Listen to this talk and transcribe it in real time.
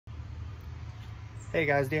Hey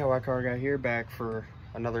guys, DIY Car Guy here, back for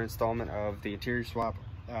another installment of the interior swap.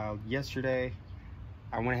 Yesterday,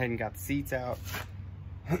 I went ahead and got the seats out.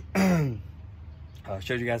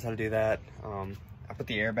 Showed you guys how to do that. I put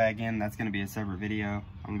the airbag in. That's going to be a separate video.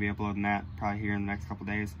 I'm going to be uploading that probably here in the next couple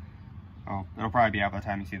days. Oh, it'll probably be out by the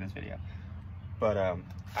time you see this video. But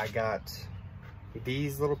I got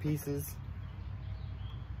these little pieces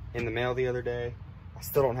in the mail the other day. I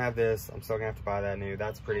still don't have this. I'm still gonna have to buy that new.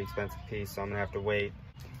 That's a pretty expensive piece, so I'm gonna have to wait.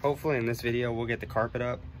 Hopefully in this video we'll get the carpet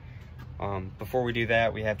up. Before we do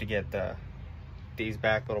that, we have to get these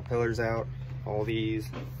back little pillars out, all these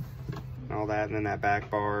and all that, and then that back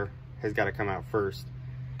bar has got to come out first.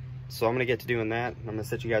 So I'm gonna get to doing that. I'm gonna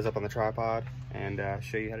set you guys up on the tripod and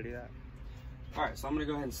show you how to do that. All right, so I'm gonna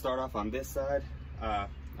go ahead and start off on this side. I'm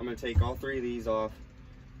gonna take all three of these off,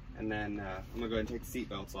 and then I'm gonna go ahead and take the seat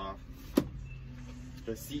belts off.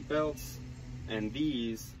 The seat belts and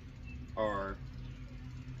these are,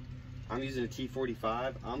 I'm using a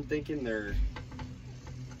T45. I'm thinking they're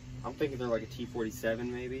like a T47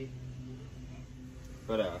 maybe,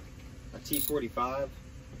 but a T45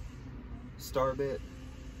 star bit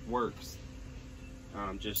works.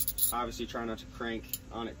 Just obviously try not to crank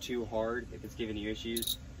on it too hard if it's giving you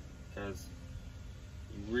issues, because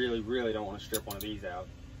you really don't want to strip one of these out.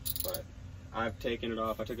 But I've taken it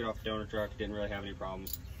off. I took it off the donor truck, didn't really have any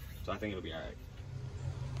problems, so I think it'll be all right.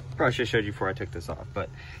 Probably should have showed you before I took this off, but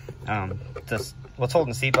what's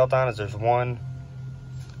holding the seatbelt on is there's one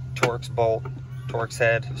Torx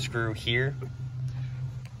head screw here,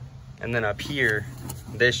 and then up here,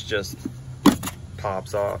 this just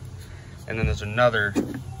pops off, and then there's another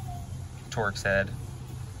Torx head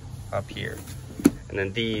up here, and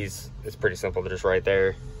then these, it's pretty simple, they're just right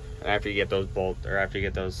there. And after you get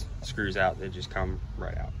those screws out, they just come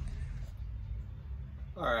right out.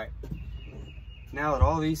 All right, now that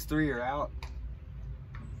all these three are out,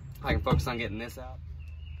 I can focus on getting this out,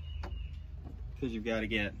 because you've got to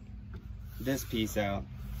get this piece out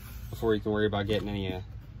before you can worry about getting any of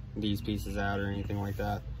these pieces out or anything like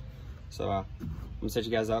that. So I'm gonna set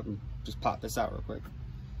you guys up and just pop this out real quick.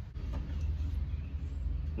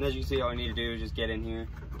 And as you can see, all I need to do is just get in here.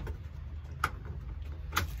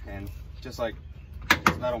 And just like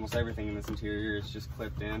about almost everything in this interior is just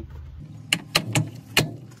clipped in.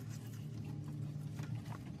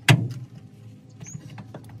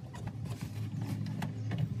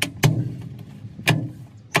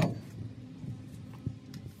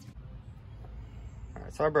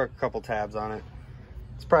 Alright, so I broke a couple tabs on it.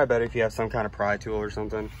 It's probably better if you have some kind of pry tool or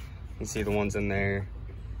something. You can see the ones in there.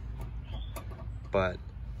 But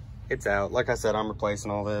it's out. Like I said, I'm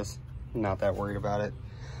replacing all this. I'm not that worried about it.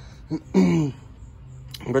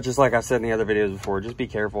 But just like I said in the other videos before, just be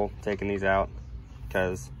careful taking these out,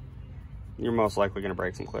 because you're most likely going to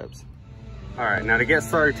break some clips. All right, now to get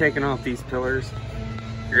started taking off these pillars,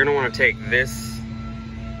 you're going to want to take this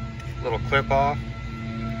little clip off.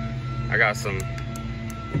 I got some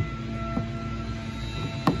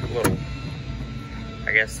little,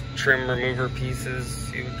 I guess, trim remover pieces,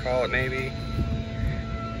 you would call it maybe.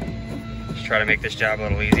 Just try to make this job a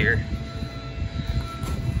little easier.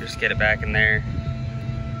 Just get it back in there,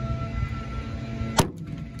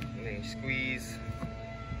 and then you squeeze,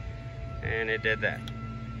 and it did that.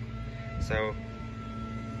 So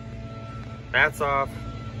that's off.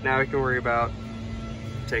 Now we can worry about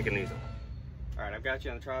taking these off. All right, I've got you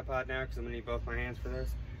on the tripod now because I'm gonna need both my hands for this.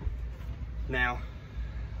 Now,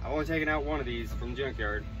 I've only taken out one of these from the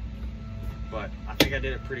junkyard, but I think I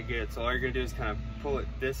did it pretty good. So all you're gonna do is kind of pull it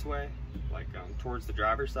this way, like towards the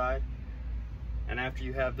driver's side. And after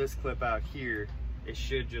you have this clip out here, it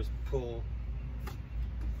should just pull.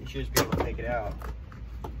 You should just be able to take it out.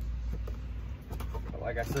 But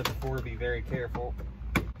like I said before, be very careful,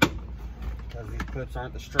 because these clips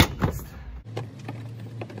aren't the strongest.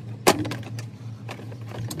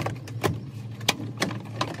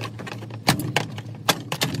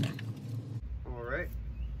 All right,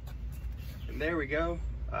 and there we go.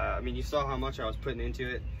 I mean, you saw how much I was putting into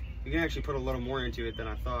it. You can actually put a little more into it than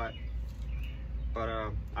I thought. But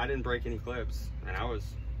I didn't break any clips, and I was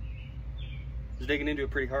digging into it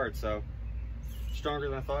pretty hard, so stronger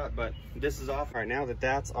than I thought. But this is off. All right, now that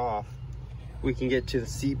that's off, we can get to the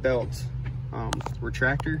seat belt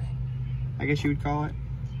retractor, I guess you would call it.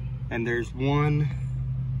 And there's one,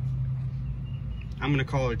 I'm gonna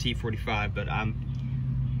call it a T45, but I'm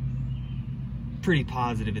pretty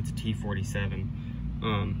positive it's a T47.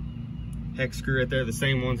 Hex screw right there, the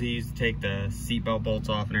same ones you use to take the seat belt bolts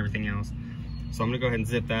off and everything else. So I'm gonna go ahead and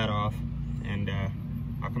zip that off, and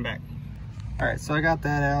I'll come back. All right, so I got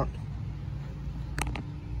that out.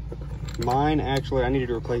 Mine, actually, I needed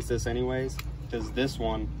to replace this anyways. fact is this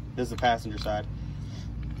one, this is the passenger side.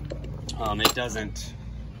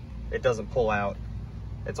 It doesn't pull out.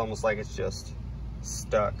 It's almost like it's just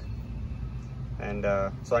stuck. And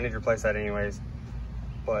so I need to replace that anyways.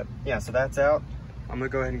 But yeah, so that's out. I'm gonna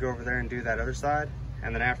go ahead and go over there and do that other side.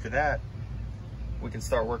 And then after that, we can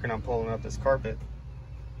start working on pulling up this carpet.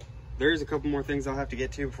 There's a couple more things I'll have to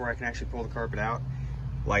get to before I can actually pull the carpet out.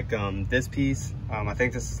 Like this piece, I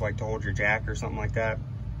think this is like to hold your jack or something like that.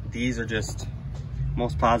 These are just,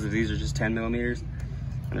 most positive, these are just 10 millimeters.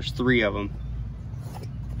 And there's 3 of them.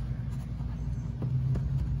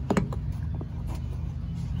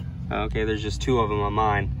 Okay, there's just 2 of them on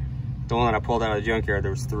mine. The one that I pulled out of the junkyard,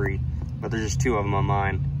 there was 3, but there's just 2 of them on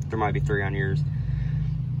mine. There might be 3 on yours.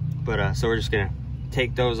 But so we're just gonna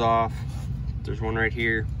take those off. There's one right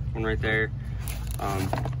here, one right there.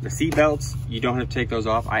 The seat belts, you don't have to take those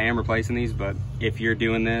off. I am replacing these, but if you're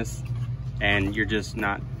doing this and you're just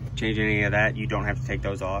not changing any of that, you don't have to take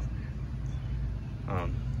those off.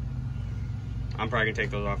 I'm probably gonna take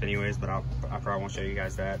those off anyways, but I probably won't show you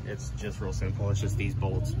guys that. It's just real simple. It's just these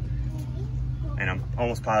bolts. And I'm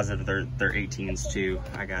almost positive they're 18s too.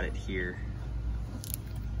 I got it here.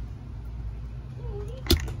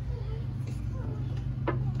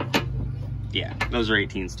 Yeah, those are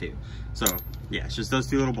 18s too. So yeah, it's just those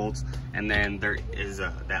 2 little bolts. And then there is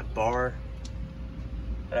that bar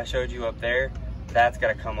that I showed you up there. That's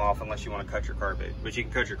gotta come off unless you wanna cut your carpet. But you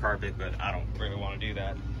can cut your carpet, but I don't really wanna do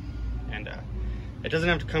that. And it doesn't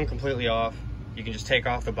have to come completely off. You can just take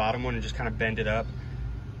off the bottom one and just kind of bend it up.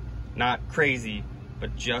 Not crazy,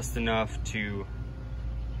 but just enough to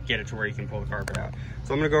get it to where you can pull the carpet out.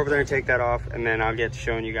 So I'm gonna go over there and take that off, and then I'll get to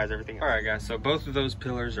showing you guys everything else. All right guys, so both of those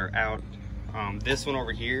pillars are out. This one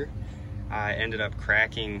over here, I ended up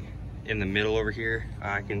cracking in the middle over here.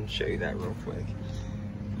 I can show you that real quick.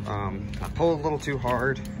 I pulled a little too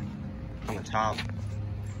hard on the top,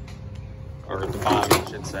 or the bottom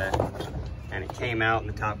I should say, and it came out and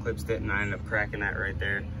the top clips didn't, and I ended up cracking that right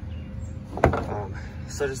there.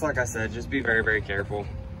 So just like I said, just be very, very careful,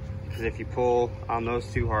 because if you pull on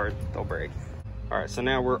those too hard, they'll break. All right, so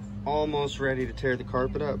now we're almost ready to tear the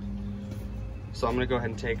carpet up. So I'm gonna go ahead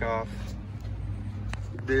and take off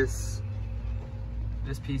this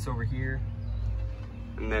piece over here.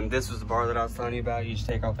 And then this was the bar that I was telling you about. You just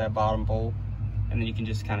take off that bottom bolt, and then you can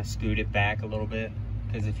just kind of scoot it back a little bit,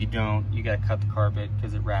 because if you don't, you gotta cut the carpet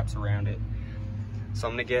because it wraps around it. So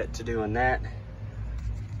I'm gonna get to doing that,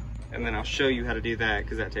 and then I'll show you how to do that,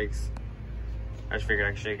 because that takes, I just figured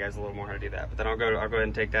I could show you guys a little more how to do that. But then I'll go ahead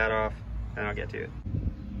and take that off, and I'll get to it.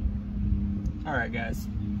 All right guys,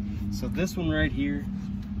 so this one right here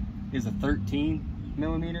is a 13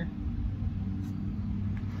 millimeter.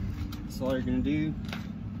 So all you're gonna do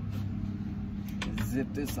is zip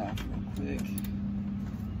this off real quick.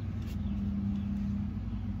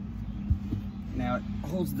 Now it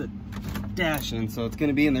holds the dash in, so it's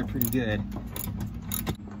gonna be in there pretty good.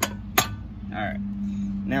 All right,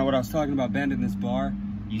 now what I was talking about bending this bar,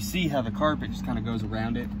 you see how the carpet just kind of goes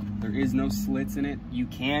around it. There is no slits in it. You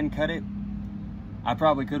can cut it. I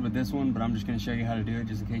probably could with this one, but I'm just gonna show you how to do it,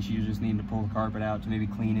 just in case you just need to pull the carpet out to maybe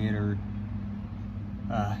clean it, or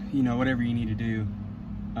you know, whatever you need to do.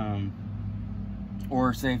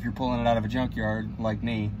 Or say if you're pulling it out of a junkyard like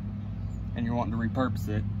me and you're wanting to repurpose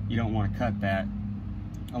it, you don't want to cut that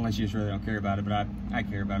unless you just really don't care about it, but I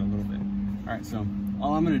care about it a little bit. All right, so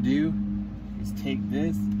all I'm gonna do is take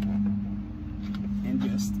this and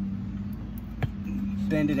just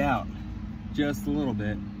bend it out just a little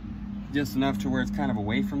bit, just enough to where it's kind of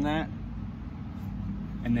away from that.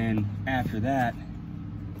 And then after that,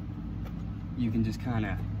 you can just kind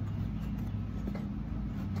of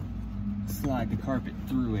slide the carpet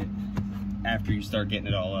through it after you start getting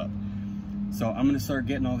it all up. So I'm gonna start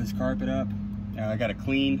getting all this carpet up. I gotta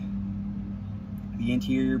clean the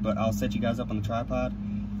interior, but I'll set you guys up on the tripod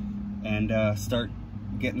and start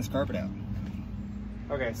getting this carpet out.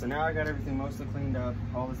 Okay, so now I got everything mostly cleaned up.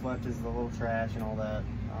 All that's left is the little trash and all that.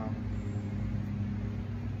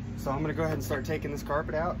 So I'm gonna go ahead and start taking this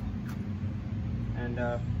carpet out and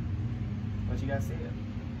let you guys see it.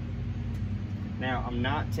 Now, I'm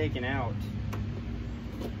not taking out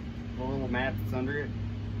the little mat that's under it,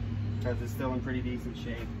 because it's still in pretty decent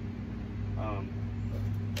shape.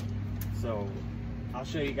 So I'll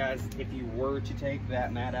show you guys, if you were to take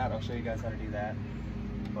that mat out, I'll show you guys how to do that.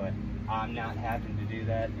 But I'm not having to do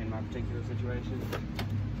that in my particular situation.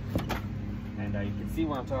 And you can see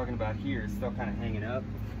what I'm talking about here. It's still kind of hanging up.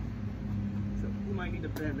 So you might need to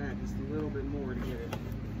bend that just a little bit more to get it to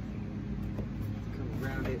come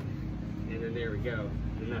around it. And then there we go.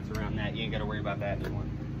 And that's around that. You ain't got to worry about that anymore.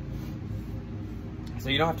 So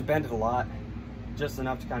you don't have to bend it a lot. just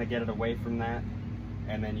enough to kind of get it away from that,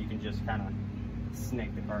 and then you can just kind of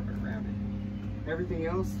snake the carpet around it. Everything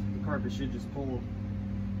else, the carpet should just pull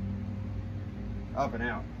up and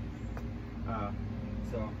out.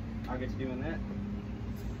 So I'll get to doing that,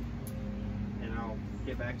 and I'll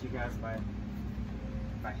get back to you guys if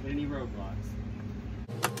I hit any roadblocks.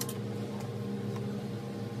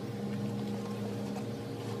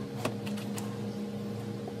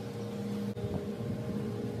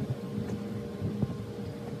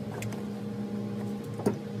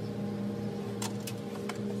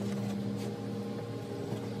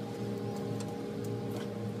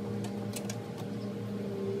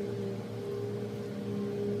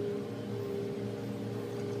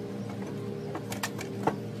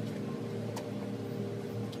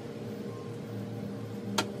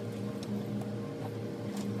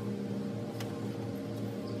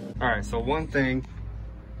 All right, so one thing,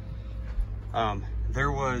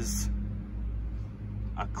 there was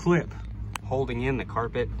a clip holding in the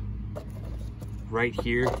carpet right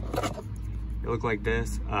here. It looked like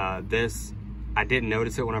this. I didn't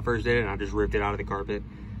notice it when I first did it, and I just ripped it out of the carpet.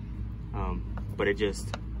 But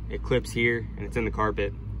it clips here, and it's in the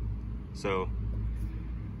carpet. So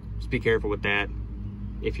just be careful with that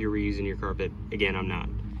if you're reusing your carpet. Again, I'm not.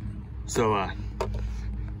 So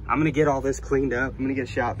I'm gonna get all this cleaned up. I'm gonna get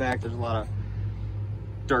shot back. There's a lot of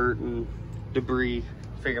dirt and debris.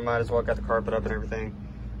 Figure might as well got the carpet up and everything.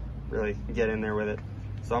 Really get in there with it.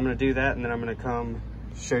 So I'm gonna do that, and then I'm gonna come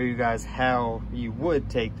show you guys how you would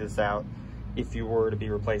take this out if you were to be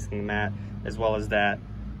replacing the mat, as well as that.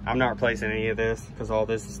 I'm not replacing any of this because all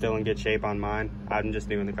this is still in good shape on mine. I'm just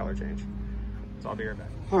doing the color change. So I'll be right back.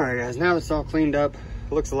 All right, guys, now it's all cleaned up.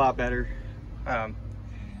 It looks a lot better.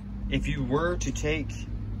 If you were to take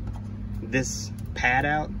this pad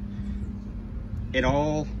out, it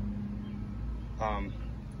all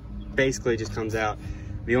basically just comes out.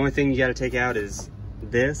 The only thing you got to take out is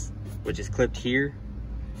this, which is clipped here,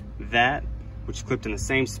 that, which is clipped in the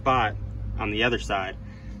same spot on the other side,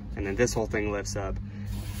 and then this whole thing lifts up.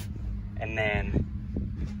 And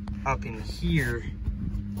then up in here,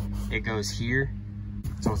 it goes here.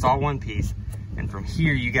 So it's all one piece. And from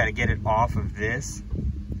here, you got to get it off of this,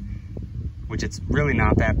 which it's really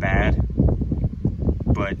not that bad,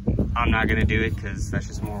 but I'm not gonna do it because that's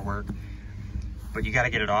just more work. But you got to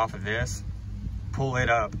get it off of this, pull it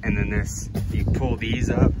up, and then this, you pull these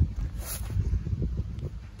up,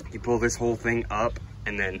 you pull this whole thing up,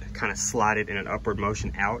 and then kind of slide it in an upward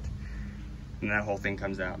motion out, and that whole thing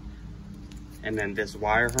comes out. And then this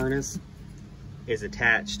wire harness is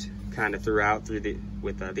attached kind of throughout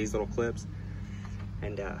with these little clips.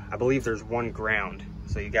 And I believe there's one ground.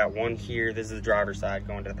 So you got one here, this is the driver's side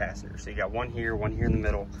going to the passenger. So you got one here in the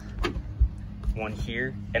middle, one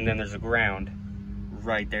here, and then there's a ground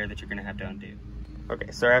right there that you're gonna have to undo.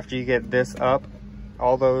 Okay, so after you get this up,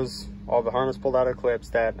 all the harness pulled out of the clips,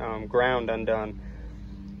 that ground undone,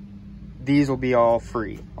 these will be all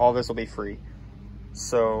free. All this will be free.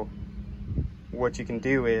 So what you can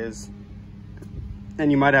do is,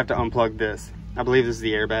 and you might have to unplug this. I believe this is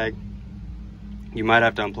the airbag. You might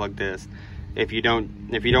have to unplug this. If you don't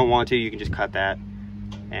want to, you can just cut that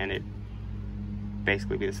and it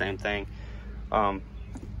basically be the same thing.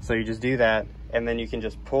 So you just do that, and then you can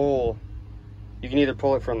just pull, you can either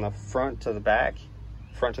pull it from the front to the back,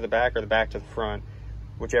 or the back to the front,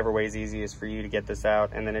 whichever way is easiest for you to get this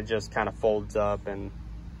out, and then it just kind of folds up and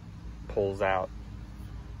pulls out.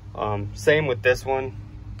 Same with this one.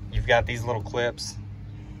 You've got these little clips.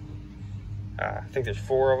 I think there's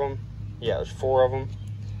 4 of them. Yeah, there's 4 of them.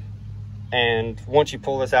 And once you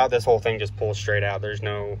pull this out, this whole thing just pulls straight out. There's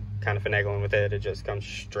no kind of finagling with it. It just comes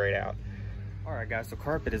straight out. All right, guys, so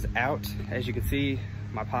carpet is out. As you can see,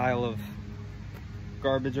 my pile of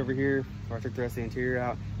garbage over here, where I took the rest of the interior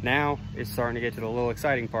out. Now it's starting to get to the little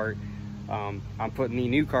exciting part. I'm putting the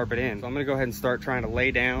new carpet in. So I'm gonna go ahead and start trying to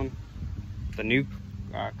lay down the new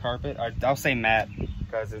carpet. I'll say mat,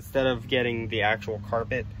 because instead of getting the actual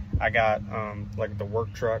carpet, I got like the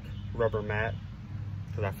work truck rubber mat,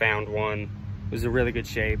 because I found one. It was in really good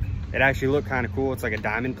shape. It actually looked kind of cool. It's like a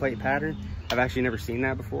diamond plate pattern. I've actually never seen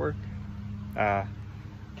that before.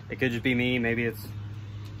 It could just be me. Maybe it's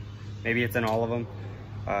in all of them.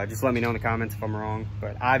 Just let me know in the comments if I'm wrong,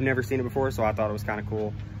 but I've never seen it before, so I thought it was kind of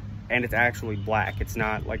cool. And it's actually black. It's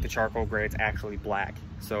not like the charcoal gray, it's actually black.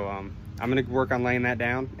 So I'm gonna work on laying that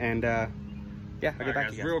down, and yeah, I'll get back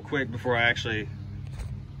to you guys. Real quick before I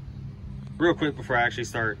actually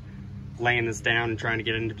start laying this down and trying to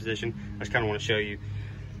get it into position, I just kind of want to show you.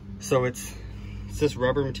 So it's this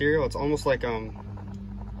rubber material. It's almost like I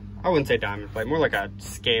wouldn't say diamond plate, more like a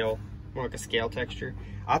scale more like a scale texture.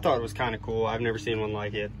 I thought it was kind of cool. I've never seen one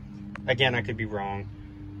like it. Again, I could be wrong,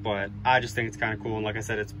 but I just think it's kind of cool. And like I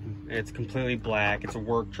said, it's completely black. It's a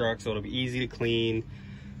work truck, so it'll be easy to clean,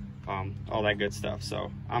 all that good stuff.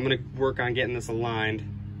 So I'm gonna work on getting this aligned.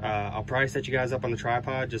 I'll probably set you guys up on the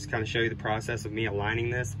tripod, just kind of show you the process of me aligning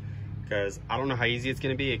this, because I don't know how easy it's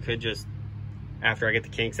gonna be. It could just, after I get the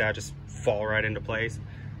kinks out, just fall right into place.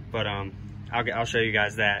 But I'll show you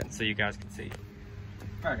guys that so you guys can see.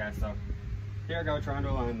 All right, guys, so here I go trying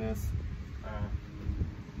to align this.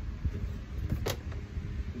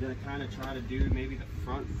 I'm gonna kind of try to do maybe the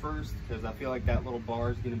front first, because I feel like that little bar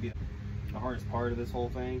is gonna be the hardest part of this whole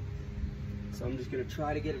thing. So I'm just gonna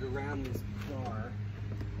try to get it around this bar.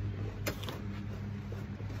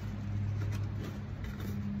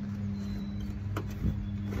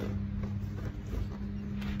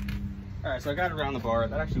 All right, so I got it around the bar.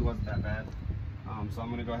 That actually wasn't that bad. So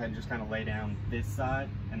I'm gonna go ahead and just kind of lay down this side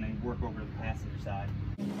and then work over to the passenger side.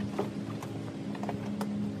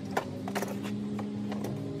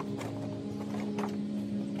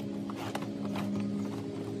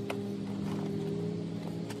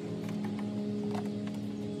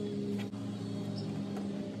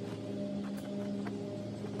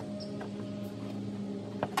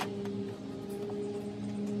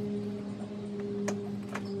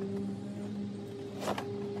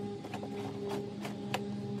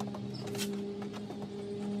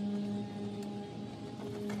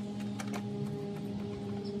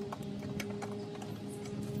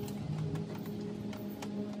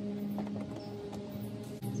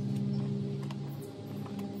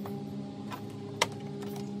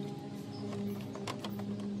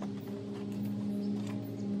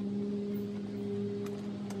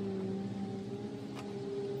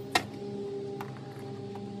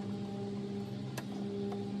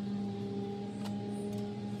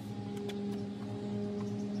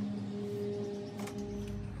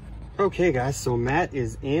 Okay guys, so mat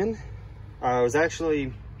is in. It was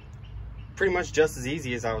actually pretty much just as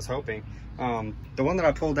easy as I was hoping. The one that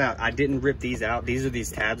I pulled out, I didn't rip these out. These are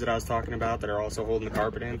these tabs that I was talking about that are also holding the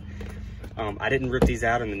carpet in. I didn't rip these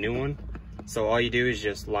out in the new one. So all you do is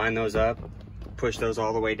just line those up, push those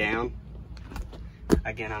all the way down.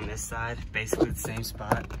 Again, on this side, basically the same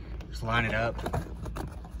spot. Just line it up.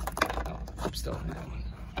 Oh, I'm still on that one.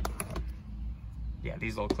 Yeah,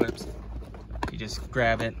 these little clips. You just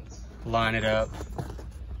grab it, line it up,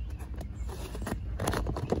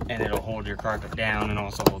 and it'll hold your carpet down and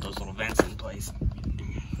also hold those little vents in place.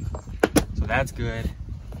 So that's good.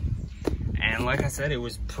 And like I said, it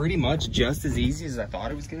was pretty much just as easy as I thought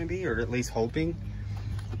it was gonna be, or at least hoping.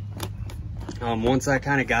 Once I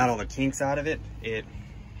kind of got all the kinks out of it, it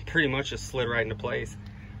pretty much just slid right into place.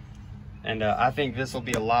 And I think this will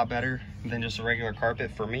be a lot better than just a regular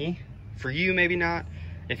carpet for me. For you, maybe not.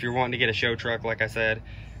 If you're wanting to get a show truck, like I said,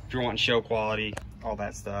 if you're wanting show quality, all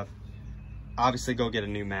that stuff, obviously go get a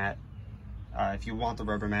new mat. If you want the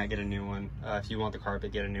rubber mat, get a new one. If you want the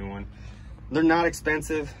carpet, get a new one. They're not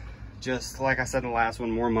expensive, just like I said in the last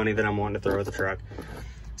one, more money than I'm wanting to throw at the truck.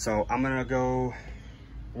 So I'm gonna go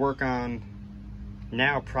work on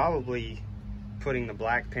now probably putting the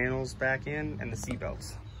black panels back in and the seat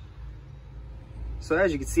belts. So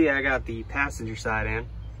as you can see, I got the passenger side in.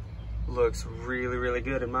 Looks really, really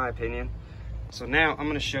good in my opinion. So now I'm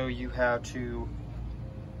gonna show you how to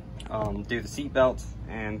do the seat belts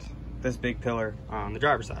and this big pillar on the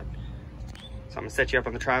driver's side. So I'm gonna set you up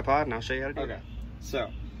on the tripod and I'll show you how to do it. Okay, so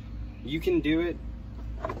you can do it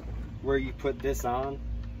where you put this on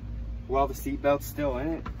while the seat belt's still in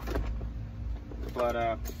it, but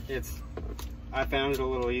I found it a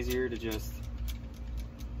little easier to just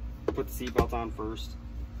put the seat belt on first.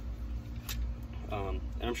 And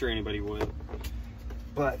I'm sure anybody would.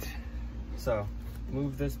 But, so,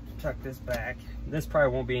 move this, tuck this back. This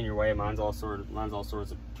probably won't be in your way. Mine's all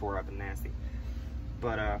sorts of tore up and nasty.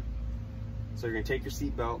 But, so you're gonna take your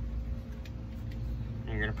seat belt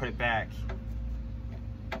and you're gonna put it back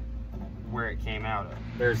where it came out of.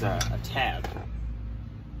 There's a tab.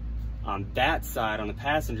 On that side, on the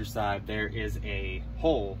passenger side, there is a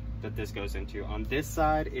hole that this goes into. On this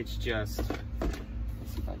side, it's just,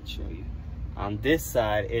 let's see if I can show you. On this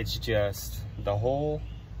side, it's just the hole,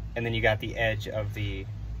 and then you got the edge of the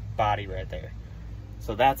body right there.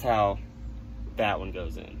 So that's how that one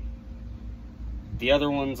goes in. The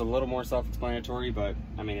other one's a little more self-explanatory, but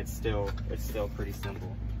I mean, it's still pretty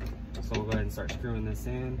simple. So we'll go ahead and start screwing this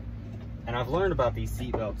in. And I've learned about these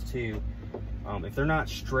seat belts too. If they're not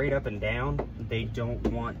straight up and down, they don't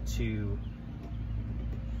want to,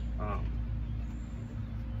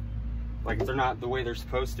 like if they're not the way they're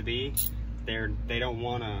supposed to be, they don't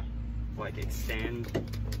want to like extend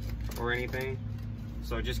or anything.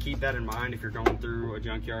 So just keep that in mind if you're going through a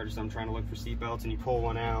junkyard or something trying to look for seat belts and you pull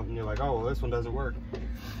one out and you're like, oh, well, this one doesn't work.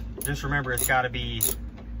 Just remember, it's got to be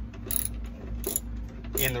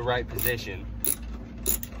in the right position,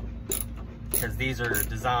 because these are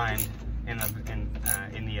designed in the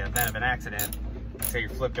event of an accident. Say you're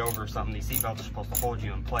flipped over or something, these seat belts are supposed to hold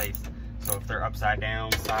you in place. So if they're upside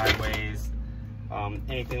down, sideways,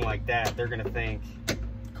 anything like that, they're gonna think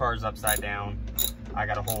car's upside down, I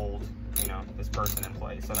gotta hold, you know, this person in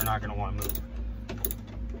place. So they're not gonna want to move.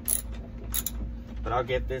 But I'll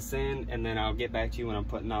get this in and then I'll get back to you when I'm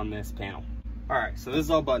putting on this panel. All right, so this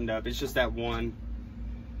is all buttoned up. It's just that one.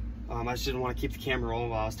 I just didn't want to keep the camera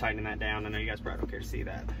rolling while I was tightening that down. I know you guys probably don't care to see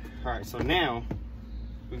that. All right, so now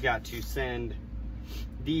we've got to send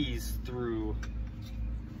these through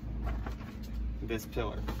this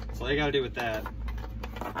pillar. So all you gotta do with that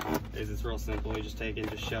is it's real simple. You just take it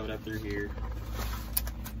and just shove it up through here.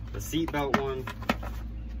 The seatbelt one,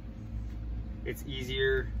 it's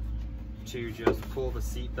easier to just pull the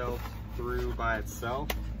seatbelt through by itself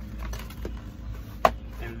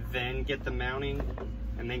and then get the mounting,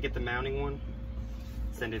 and then get the mounting one,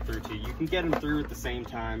 send it through too. You can get them through at the same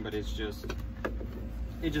time, but it just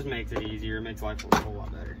makes it easier. It makes life a whole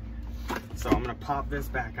lot better. So I'm gonna pop this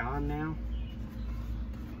back on now.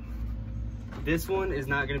 This one is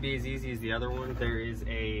not gonna be as easy as the other one. There is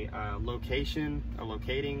a locating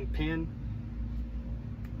pin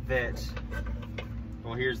that,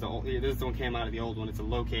 well, here's the old, this one came out of the old one. It's a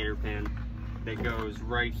locator pin that goes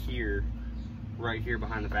right here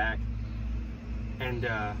behind the back. And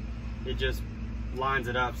it just lines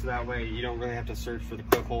it up so that way you don't really have to search for the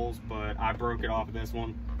clip holes, but I broke it off of this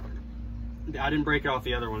one. I didn't break it off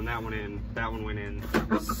the other one. That one went in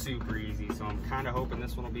super easy. So I'm kind of hoping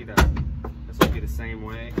this one will be the same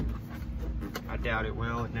way. I doubt it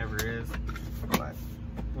will. It never is, but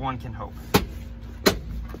one can hope.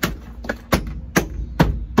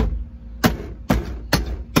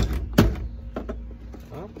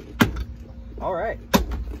 Well, all right.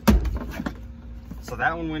 So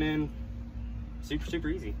that one went in super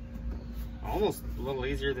easy. Almost a little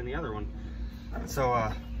easier than the other one. So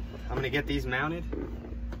I'm gonna get these mounted.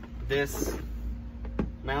 This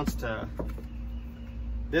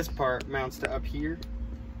part mounts to up here.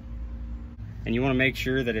 And you wanna make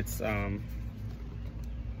sure that it's kind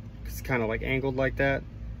of like angled like that.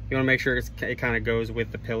 You wanna make sure it kind of goes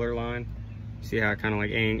with the pillar line. See how it kind of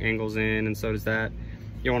like angles in, and so does that.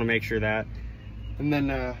 You wanna make sure that. And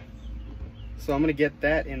then, so I'm gonna get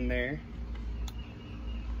that in there,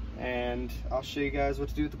 and I'll show you guys what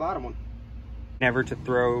to do with the bottom one. Never to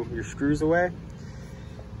throw your screws away,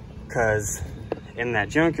 because in that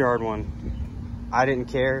junkyard one, I didn't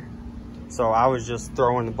care. So I was just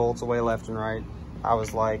throwing the bolts away left and right. I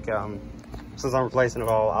was like, since I'm replacing it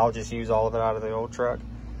all, I'll just use all of it out of the old truck.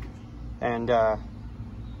 And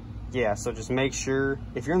yeah, so just make sure,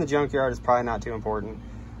 if you're in the junkyard, it's probably not too important.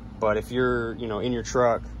 But if you're, you know, in your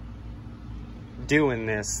truck doing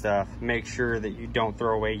this stuff, make sure that you don't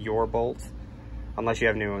throw away your bolts unless you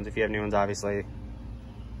have new ones. If you have new ones, obviously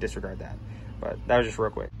disregard that. But that was just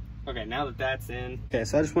real quick. Okay, now that that's in, okay,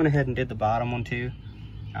 so I just went ahead and did the bottom one too.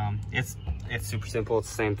 It's super simple. It's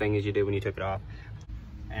the same thing as you did when you took it off.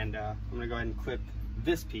 And I'm gonna go ahead and clip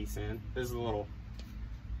this piece in. This is a little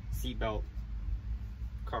seatbelt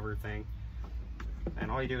cover thing,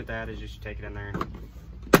 and all you do with that is just take it in there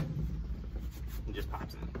and just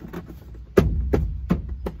pops in.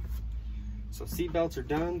 So seatbelts are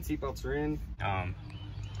done, seatbelts are in.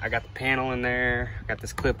 I got the panel in there, I got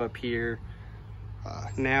this clip up here.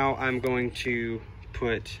 Now I'm going to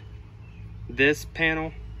put this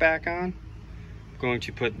panel back on. I'm going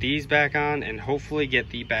to put these back on and hopefully get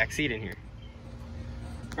the back seat in here.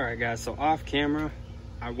 All right guys, so off camera,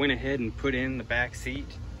 I went ahead and put in the back seat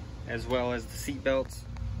as well as the seat belts.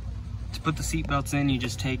 To put the seat belts in, you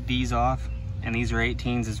just take these off, and these are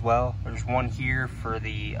 18s as well. There's one here for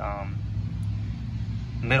the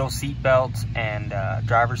middle seat belt and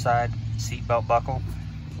driver's side seat belt buckle.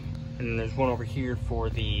 And then there's one over here for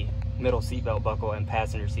the middle seat belt buckle and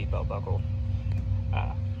passenger seat belt buckle.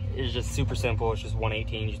 It's just super simple. It's just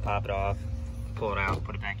 118, you just pop it off, pull it out,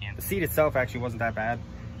 put it back in. The seat itself actually wasn't that bad.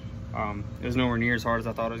 It was nowhere near as hard as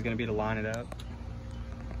I thought it was gonna be to line it up.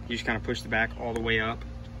 You just kind of push the back all the way up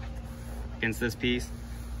against this piece,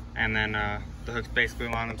 and then the hooks basically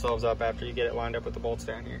line themselves up after you get it lined up with the bolts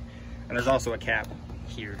down here. And there's also a cap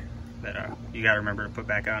here that you gotta remember to put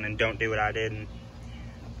back on, and don't do what I did and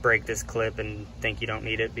break this clip and think you don't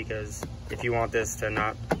need it, because if you want this to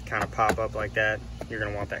not kind of pop up like that, you're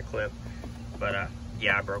gonna want that clip. But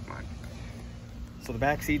yeah, I broke mine. So So the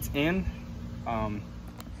back seat's in.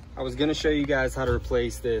 I was gonna show you guys how to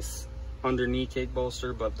replace this under knee kick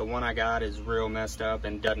bolster, but the one I got is real messed up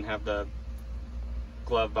and doesn't have the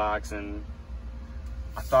glove box, and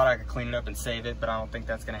I thought I could clean it up and save it, but I don't think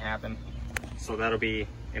that's gonna happen. So that'll be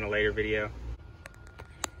in a later video.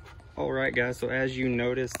 All right guys, so as you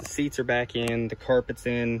notice, the seats are back in, the carpet's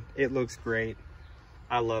in, it looks great.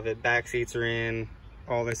 I love it. Back seats are in,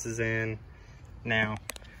 all this is in. Now,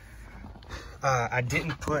 I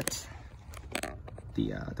didn't put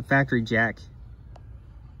the factory jack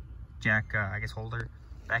I guess holder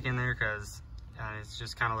back in there because it's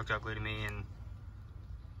just kind of looked ugly to me and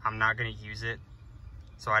I'm not gonna use it,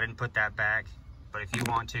 so I didn't put that back. But if you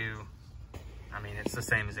want to, I mean, it's the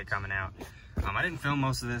same as it coming out. I didn't film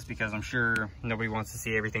most of this because I'm sure nobody wants to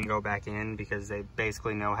see everything go back in because they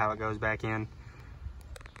basically know how it goes back in,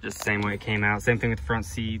 just the same way it came out. Same thing with the front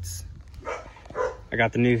seats. I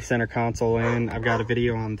got the new center console in. I've got a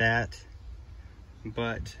video on that.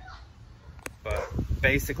 But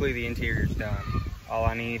basically the interior's done. All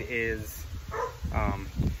I need is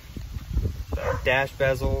the dash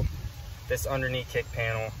bezel, this underneath kick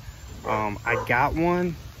panel. I got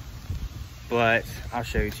one, but I'll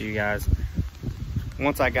show it to you guys.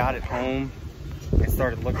 Once I got it home and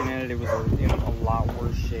started looking at it, it was in a lot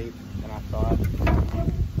worse shape than I thought.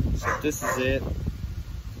 So this is it.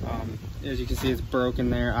 As you can see, it's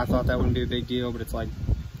broken there. I thought that wouldn't be a big deal, but it's like,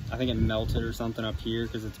 I think it melted or something up here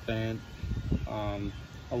because it's bent. A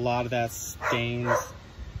lot of that stains.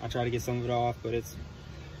 I tried to get some of it off, but it's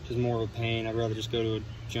just more of a pain. I'd rather just go to a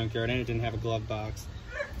junkyard, and it didn't have a glove box,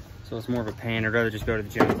 so it's more of a pain. I'd rather just go to the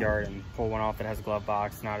junkyard and pull one off that has a glove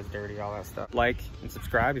box, not as dirty, all that stuff. Like and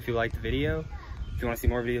subscribe if you liked the video. If you want to see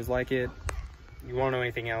more videos like it, you want to know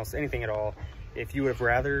anything else, anything at all. If you would have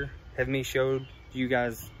rather have me showed you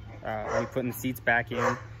guys me putting the seats back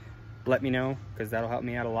in, let me know, because that'll help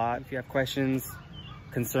me out a lot. If you have questions,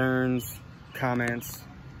 concerns, comments,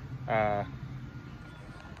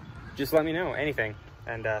 just let me know, anything.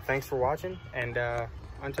 And thanks for watching, and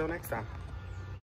until next time.